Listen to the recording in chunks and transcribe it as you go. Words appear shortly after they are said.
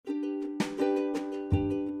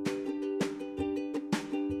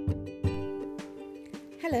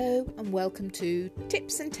Hello and welcome to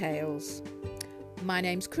Tips and Tales. My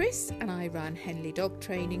name's Chris and I run Henley Dog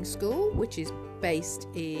Training School, which is based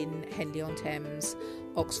in Henley-on-Thames,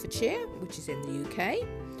 Oxfordshire, which is in the UK.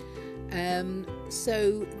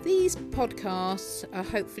 So these podcasts are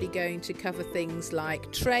hopefully going to cover things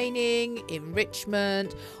like training,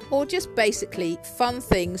 enrichment, or just basically fun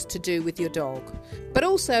things to do with your dog. But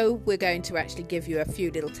also we're going to actually give you a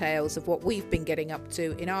few little tales of what we've been getting up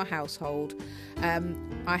to in our household.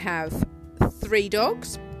 I have 3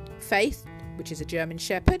 dogs: Faith, which is a German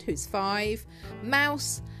Shepherd, who's 5,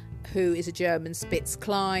 Mouse, who is a German Spitz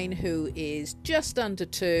Klein, who is just under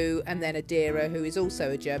 2, and then Adira, who is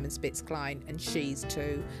also a German Spitz Klein, and she's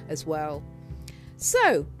 2 as well.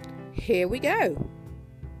 So, here we go.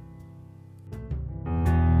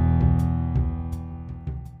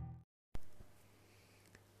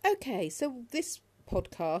 Okay, so this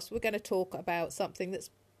podcast we're going to talk about something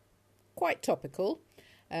that's quite topical.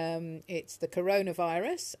 It's the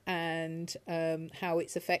coronavirus and how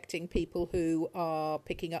it's affecting people who are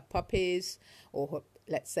picking up puppies, or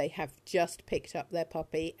let's say have just picked up their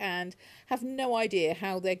puppy and have no idea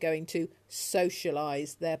how they're going to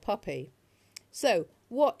socialise their puppy. So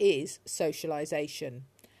what is socialisation?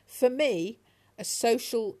 For me, a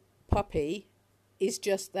social puppy is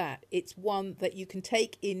just that. It's one that you can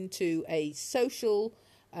take into a social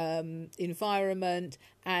environment,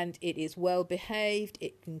 and it is well behaved,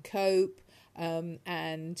 it can cope,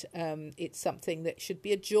 and it's something that should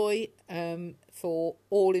be a joy for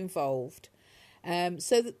all involved.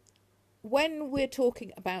 So that when we're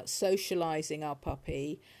talking about socialising our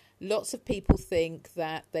puppy, lots of people think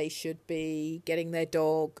that they should be getting their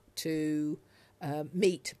dog to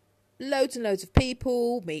meet loads and loads of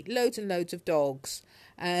people, meet loads and loads of dogs,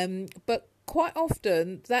 but quite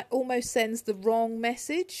often that almost sends the wrong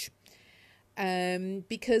message,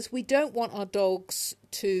 because we don't want our dogs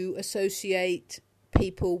to associate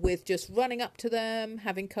people with just running up to them,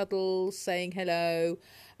 having cuddles, saying hello,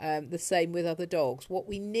 the same with other dogs. What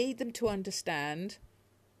we need them to understand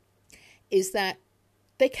is that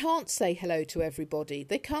they can't say hello to everybody.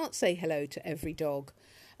 They can't say hello to every dog.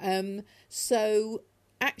 So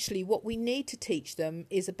actually what we need to teach them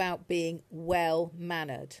is about being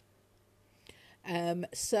well-mannered.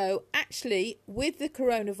 So actually, with the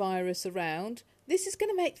coronavirus around, this is going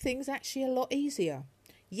to make things actually a lot easier.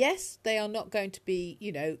 Yes, they are not going to be,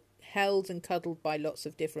 held and cuddled by lots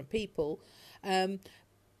of different people.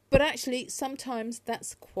 But actually, sometimes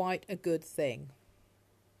that's quite a good thing.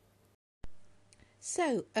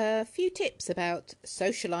 So, a few tips about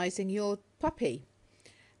socialising your puppy.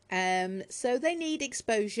 So they need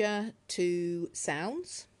exposure to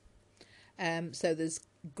sounds. So there's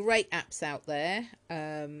great apps out there.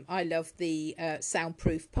 I love the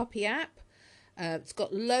Soundproof Puppy app. It's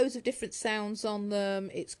got loads of different sounds on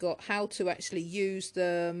them. It's got how to actually use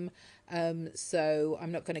them. So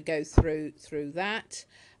I'm not going to go through that.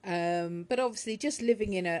 But obviously, just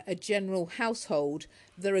living in a general household,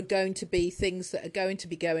 there are going to be things that are going to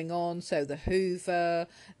be going on. So the Hoover,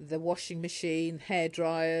 the washing machine, hair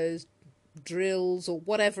dryers, drills, or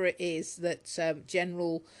whatever it is that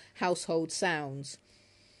general household sounds.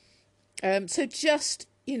 So just,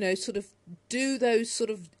 sort of do those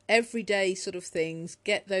sort of everyday sort of things,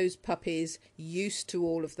 get those puppies used to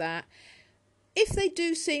all of that. If they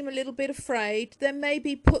do seem a little bit afraid, then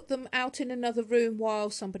maybe put them out in another room while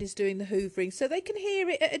somebody's doing the hoovering so they can hear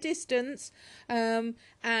it at a distance, and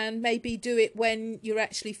maybe do it when you're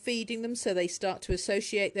actually feeding them so they start to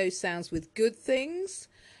associate those sounds with good things,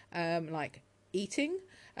 like eating,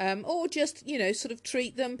 or just, sort of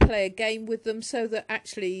treat them, play a game with them so that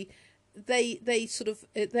actually they sort of,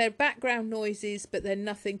 they're background noises, but they're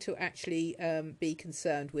nothing to actually be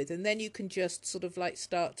concerned with. And then you can just sort of like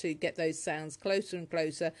start to get those sounds closer and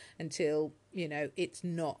closer until, it's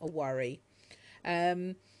not a worry.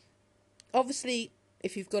 Obviously,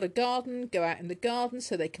 if you've got a garden, go out in the garden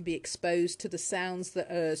so they can be exposed to the sounds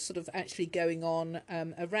that are sort of actually going on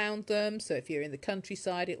around them. So if you're in the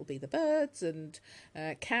countryside, it'll be the birds and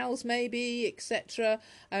cows maybe, etc.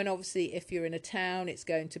 And obviously if you're in a town, it's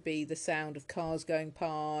going to be the sound of cars going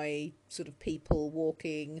by, sort of people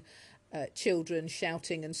walking, children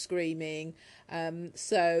shouting and screaming.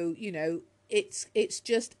 So, it's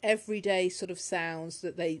just everyday sort of sounds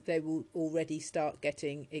that they will already start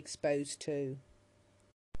getting exposed to.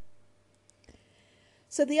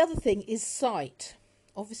 So the other thing is sight.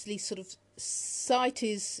 Obviously, sort of sight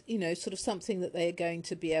is, sort of something that they're going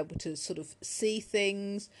to be able to sort of see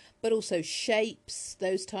things, but also shapes,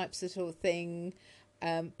 those types of sort of thing.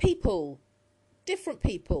 People, different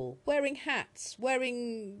people, wearing hats,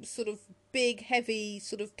 wearing sort of big, heavy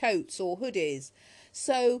sort of coats or hoodies.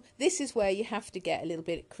 So this is where you have to get a little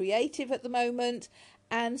bit creative at the moment,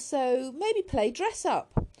 and so maybe play dress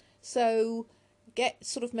up. So get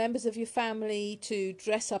sort of members of your family to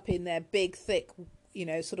dress up in their big, thick,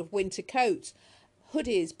 sort of winter coats,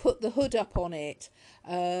 hoodies, put the hood up on it,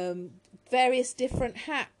 various different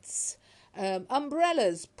hats,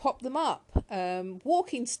 umbrellas, pop them up,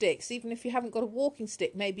 walking sticks, even if you haven't got a walking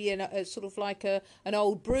stick, maybe a sort of like an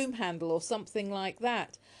old broom handle or something like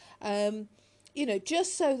that.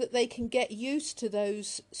 Just so that they can get used to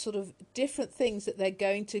those sort of different things that they're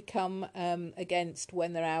going to come against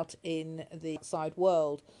when they're out in the outside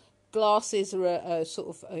world. Glasses are a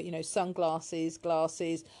sort of, sunglasses,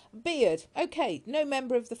 glasses, beard. Okay, no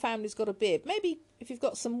member of the family's got a beard. Maybe if you've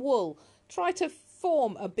got some wool, try to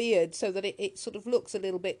form a beard so that it sort of looks a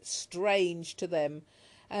little bit strange to them.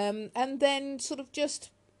 And then sort of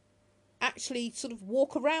just actually sort of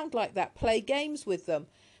walk around like that, play games with them.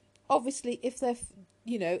 Obviously, if they're,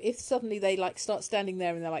 if suddenly they like start standing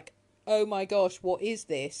there and they're like, oh my gosh, what is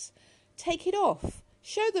this? Take it off.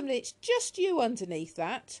 Show them that it's just you underneath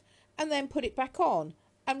that, and then put it back on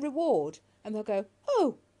and reward. And they'll go,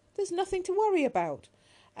 oh, there's nothing to worry about.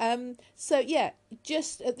 So yeah,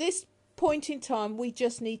 just at this point in time, we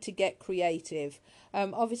just need to get creative.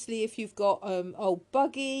 Obviously, if you've got old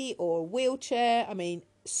buggy or a wheelchair, I mean,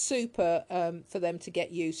 super for them to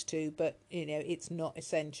get used to, but it's not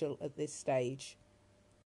essential at this stage.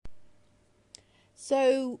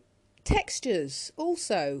 So textures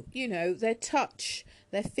also, their touch,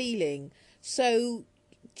 their feeling. So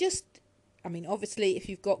just, obviously if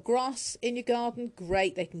you've got grass in your garden,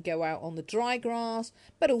 great, they can go out on the dry grass,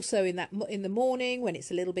 but also in the morning when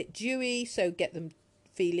it's a little bit dewy, so get them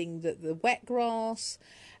feeling the wet grass.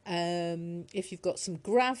 If you've got some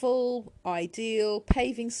gravel, ideal,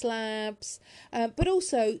 paving slabs, but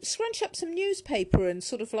also scrunch up some newspaper and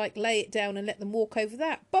sort of like lay it down and let them walk over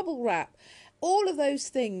that. Bubble wrap. All of those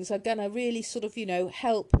things are going to really sort of,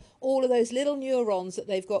 help all of those little neurons that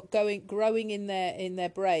they've got growing in their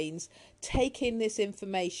brains, take in this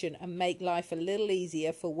information and make life a little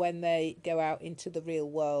easier for when they go out into the real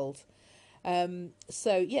world.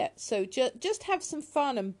 So just have some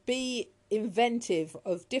fun and be inventive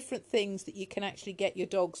of different things that you can actually get your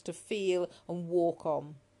dogs to feel and walk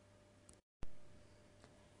on.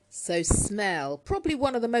 So smell, probably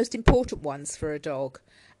one of the most important ones for a dog.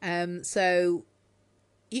 So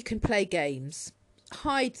you can play games,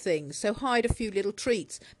 hide things. So hide a few little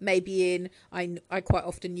treats, maybe in, I quite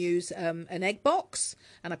often use an egg box,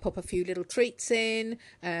 and I pop a few little treats in.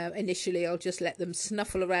 Initially I'll just let them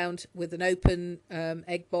snuffle around with an open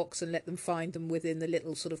egg box and let them find them within the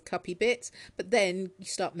little sort of cuppy bits, but then you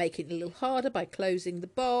start making it a little harder by closing the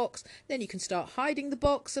box. Then you can start hiding the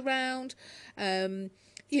box around.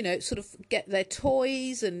 Sort of get their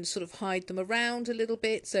toys and sort of hide them around a little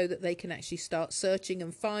bit so that they can actually start searching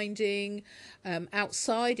and finding.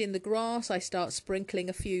 Outside in the grass, I start sprinkling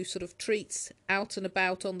a few sort of treats out and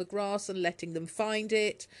about on the grass and letting them find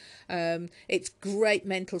it. It's great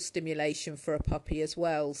mental stimulation for a puppy as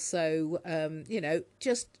well. So,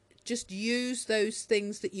 just use those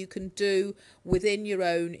things that you can do within your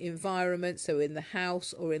own environment, so in the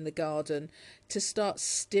house or in the garden, to start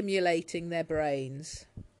stimulating their brains.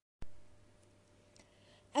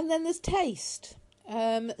 And then there's taste.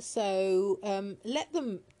 Let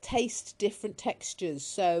them taste different textures.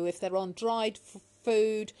 So if they're on dried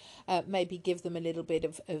food, maybe give them a little bit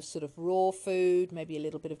of sort of raw food, maybe a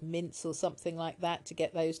little bit of mince or something like that to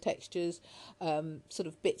get those textures. Sort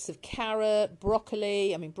of bits of carrot,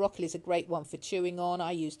 broccoli. Broccoli is a great one for chewing on.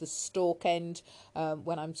 I use the stalk end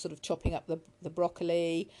when I'm sort of chopping up the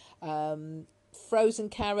broccoli. Frozen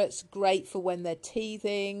carrots, great for when they're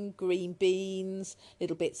teething. Green beans,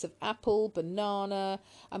 little bits of apple, banana.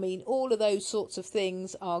 All of those sorts of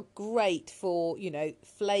things are great for,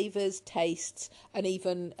 flavours, tastes, and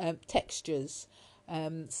even textures.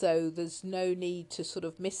 So there's no need to sort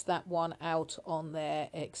of miss that one out on their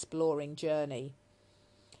exploring journey.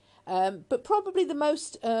 But probably the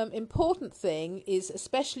most important thing is,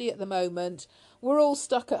 especially at the moment, we're all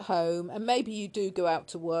stuck at home, and maybe you do go out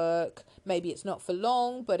to work. Maybe it's not for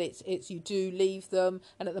long, but it's you do leave them.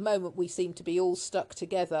 And at the moment, we seem to be all stuck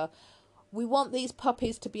together. We want these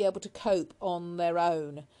puppies to be able to cope on their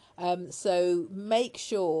own. So make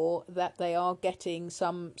sure that they are getting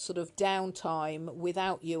some sort of downtime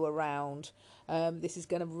without you around. This is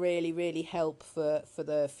going to really, really help for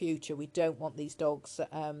the future. We don't want these dogs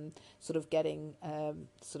sort of getting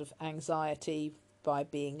sort of anxiety by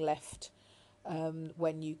being left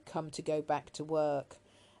when you come to go back to work.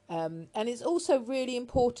 And it's also really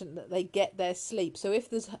important that they get their sleep. So if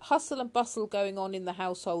there's hustle and bustle going on in the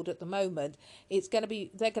household at the moment, they're going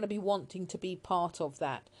to be wanting to be part of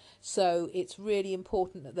that. So it's really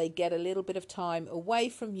important that they get a little bit of time away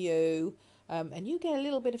from you, and you get a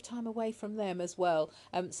little bit of time away from them as well,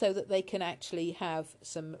 so that they can actually have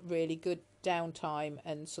some really good downtime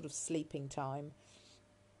and sort of sleeping time.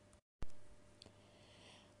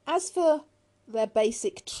 As for their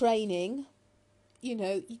basic training,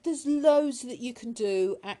 there's loads that you can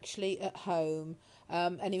do actually at home.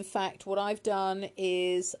 And in fact, what I've done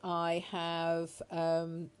is I have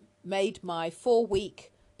made my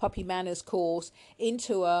 4-week puppy manners course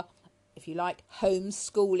into a, if you like,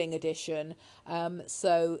 homeschooling edition.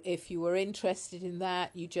 So if you were interested in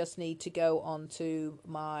that, you just need to go onto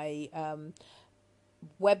my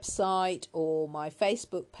website or my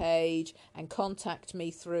Facebook page and contact me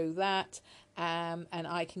through that, and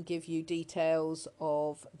I can give you details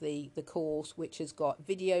of the course, which has got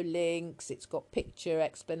video links, it's got picture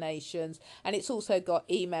explanations, and it's also got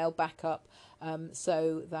email backup,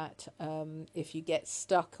 so that if you get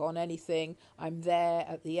stuck on anything, I'm there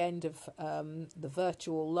at the end of the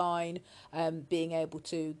virtual line, being able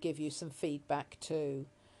to give you some feedback too.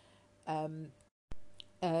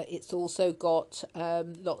 It's also got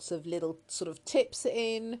lots of little sort of tips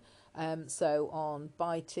in, so on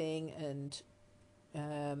biting and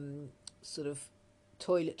sort of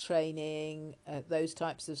toilet training, those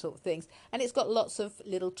types of sort of things. And it's got lots of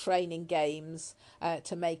little training games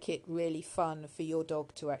to make it really fun for your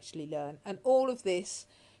dog to actually learn. And all of this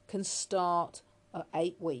can start at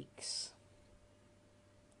 8 weeks.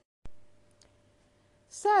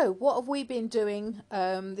 So, what have we been doing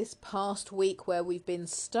this past week where we've been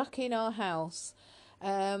stuck in our house?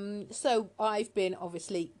 So, I've been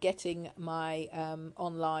obviously getting my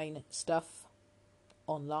online stuff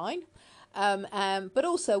online, but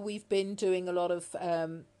also we've been doing a lot of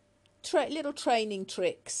little training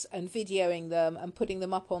tricks and videoing them and putting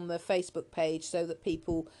them up on the Facebook page so that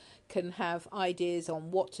people can have ideas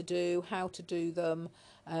on what to do, how to do them,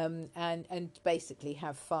 and basically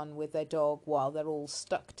have fun with their dog while they're all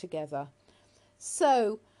stuck together.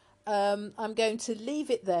 So I'm going to leave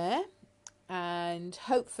it there and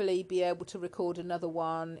hopefully be able to record another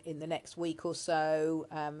one in the next week or so,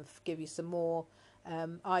 give you some more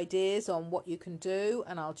ideas on what you can do,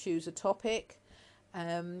 and I'll choose a topic,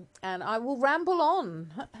 and I will ramble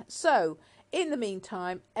on. So in the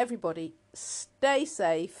meantime, everybody stay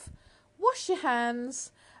safe, wash your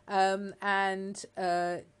hands, and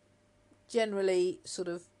generally sort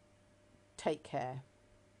of take care.